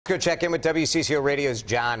Go check in with WCCO Radio's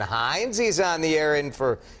John Hines. He's on the air in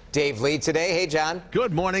for Dave Lee today. Hey, John.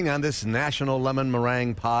 Good morning on this National Lemon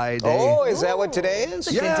Meringue Pie Day. Oh, is that what today is? It's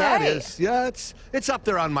a good Yeah, day. it is. Yeah, it's up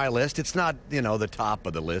there on my list. It's not, the top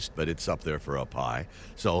of the list, but it's up there for a pie.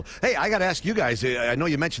 So, hey, I got to ask you guys. I know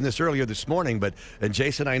you mentioned this earlier this morning, and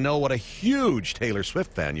Jason, I know what a huge Taylor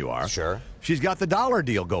Swift fan you are. Sure. She's got the dollar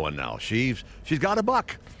deal going now. She's got a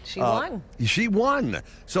buck. She won. She won.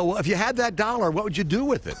 So if you had that dollar, what would you do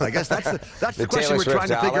with it? I guess that's the question Taylor we're Swift trying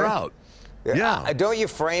to figure dollar? out. Yeah. Don't you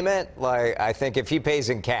frame it like, I think if he pays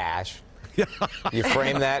in cash, you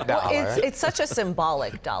frame that dollar. Well, it's such a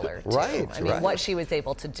symbolic dollar, too. Right, I mean, right. what she was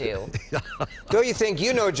able to do. Don't you think,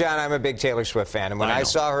 John, I'm a big Taylor Swift fan, and when I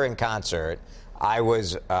saw her in concert, I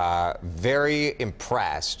was very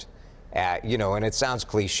impressed at, and it sounds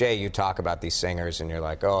cliche, you talk about these singers and you're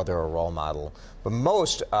like, oh, they're a role model. But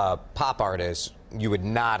most pop artists you would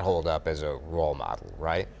not hold up as a role model,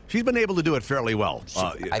 right? She's been able to do it fairly well.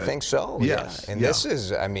 I think so, yes. Yeah. And this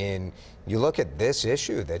is, you look at this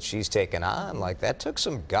issue that she's taken on, like that took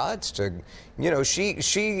some guts to,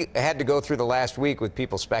 she had to go through the last week with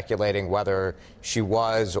people speculating whether she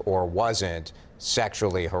was or wasn't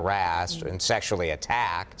sexually harassed and sexually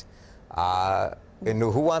attacked. And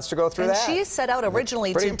who wants to go through that? And she set out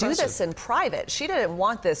originally Pretty to impressive. do this in private. She didn't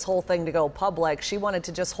want this whole thing to go public. She wanted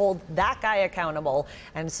to just hold that guy accountable.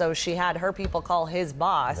 And so she had her people call his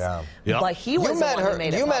boss. Yeah. Yep. But he was the one who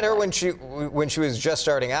made it You met her public. when she was just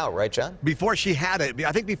starting out, right, John? Before she had it,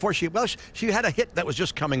 I think before she had a hit that was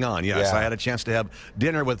just coming on. Yes, Yeah. I had a chance to have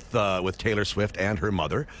dinner with Taylor Swift and her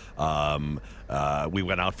mother. We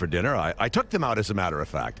went out for dinner. I took them out, as a matter of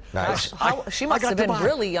fact. Nice. She must have been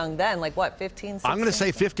really young then, like what, 15, 16? I'm going to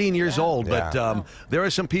say 15 years old, but Yeah. there are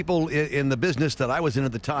some people in the business that I was in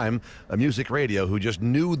at the time, music radio, who just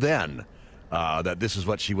knew then that this is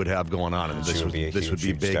what she would have going on, and this would be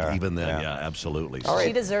big star. even then. Yeah. Yeah, absolutely. All right.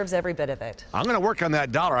 She deserves every bit of it. I'm going to work on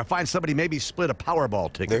that dollar. I find somebody maybe split a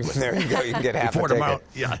Powerball ticket with There you go. You can get half a before ticket. tomorrow.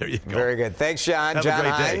 Yeah, there you go. Very good. Thanks, John. Have a John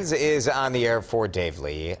great day. Hines is on the air for Dave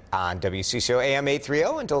Lee on WCCO-AM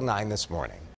 830 until 9 this morning.